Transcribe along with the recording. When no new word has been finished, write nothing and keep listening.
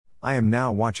I am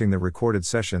now watching the recorded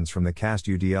sessions from the CAST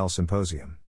UDL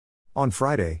Symposium. On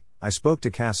Friday, I spoke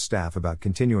to CAST staff about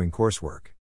continuing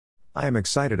coursework. I am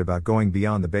excited about going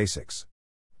beyond the basics.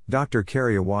 Dr.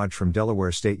 Carrie Awad from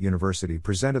Delaware State University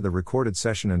presented the recorded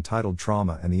session entitled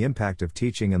Trauma and the Impact of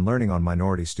Teaching and Learning on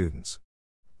Minority Students.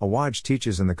 Awad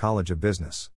teaches in the College of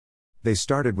Business. They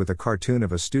started with a cartoon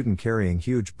of a student carrying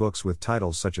huge books with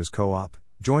titles such as Co-op,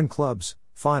 Join Clubs,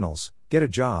 Finals, Get a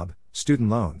Job, Student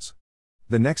Loans.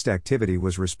 The next activity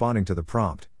was responding to the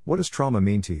prompt, What does trauma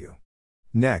mean to you?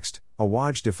 Next,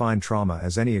 Awad defined trauma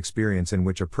as any experience in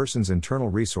which a person's internal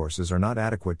resources are not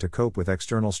adequate to cope with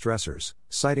external stressors,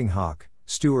 citing Hawk,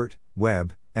 Stewart,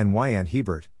 Webb, and Wyant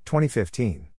Hebert,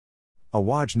 2015.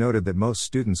 Awad noted that most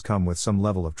students come with some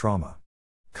level of trauma.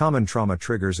 Common trauma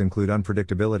triggers include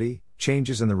unpredictability,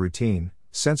 changes in the routine,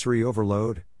 sensory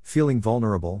overload, feeling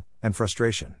vulnerable, and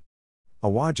frustration.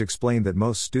 Awad explained that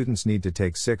most students need to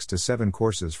take 6 to 7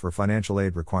 courses for financial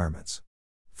aid requirements.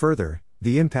 Further,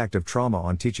 the impact of trauma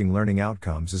on teaching learning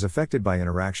outcomes is affected by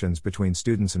interactions between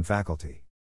students and faculty.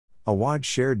 Awad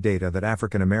shared data that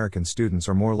African American students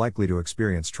are more likely to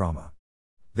experience trauma.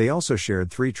 They also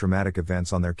shared 3 traumatic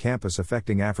events on their campus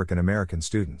affecting African American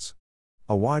students.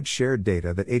 Awad shared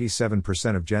data that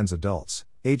 87% of Gen's adults,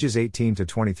 ages 18 to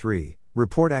 23,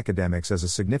 report academics as a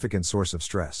significant source of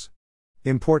stress.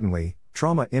 Importantly,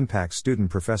 trauma impacts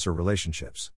student-professor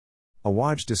relationships.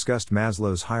 Awad discussed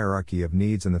Maslow's hierarchy of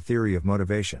needs and the theory of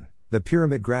motivation. The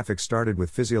pyramid graphic started with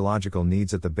physiological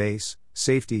needs at the base,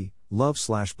 safety,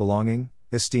 love/belonging,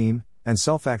 esteem, and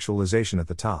self-actualization at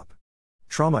the top.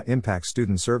 Trauma impacts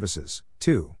student services,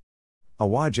 too.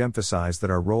 Awad emphasized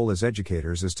that our role as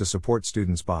educators is to support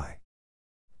students by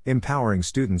empowering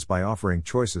students by offering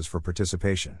choices for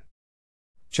participation,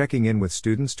 checking in with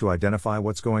students to identify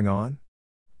what's going on,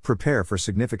 prepare for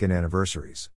significant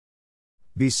anniversaries,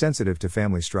 be sensitive to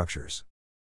family structures,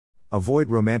 avoid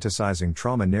romanticizing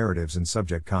trauma narratives and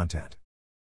subject content,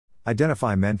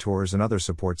 identify mentors and other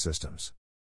support systems.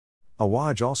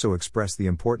 Awad also expressed the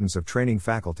importance of training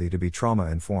faculty to be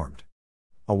trauma-informed.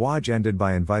 Awad ended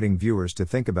by inviting viewers to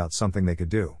think about something they could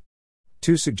do.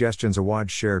 2 suggestions Awad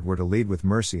shared were to lead with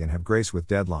mercy and have grace with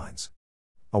deadlines.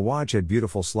 Awad had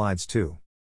beautiful slides too.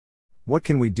 What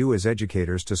can we do as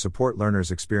educators to support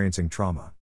learners experiencing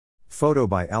trauma? Photo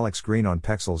by Alex Green on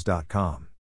Pexels.com.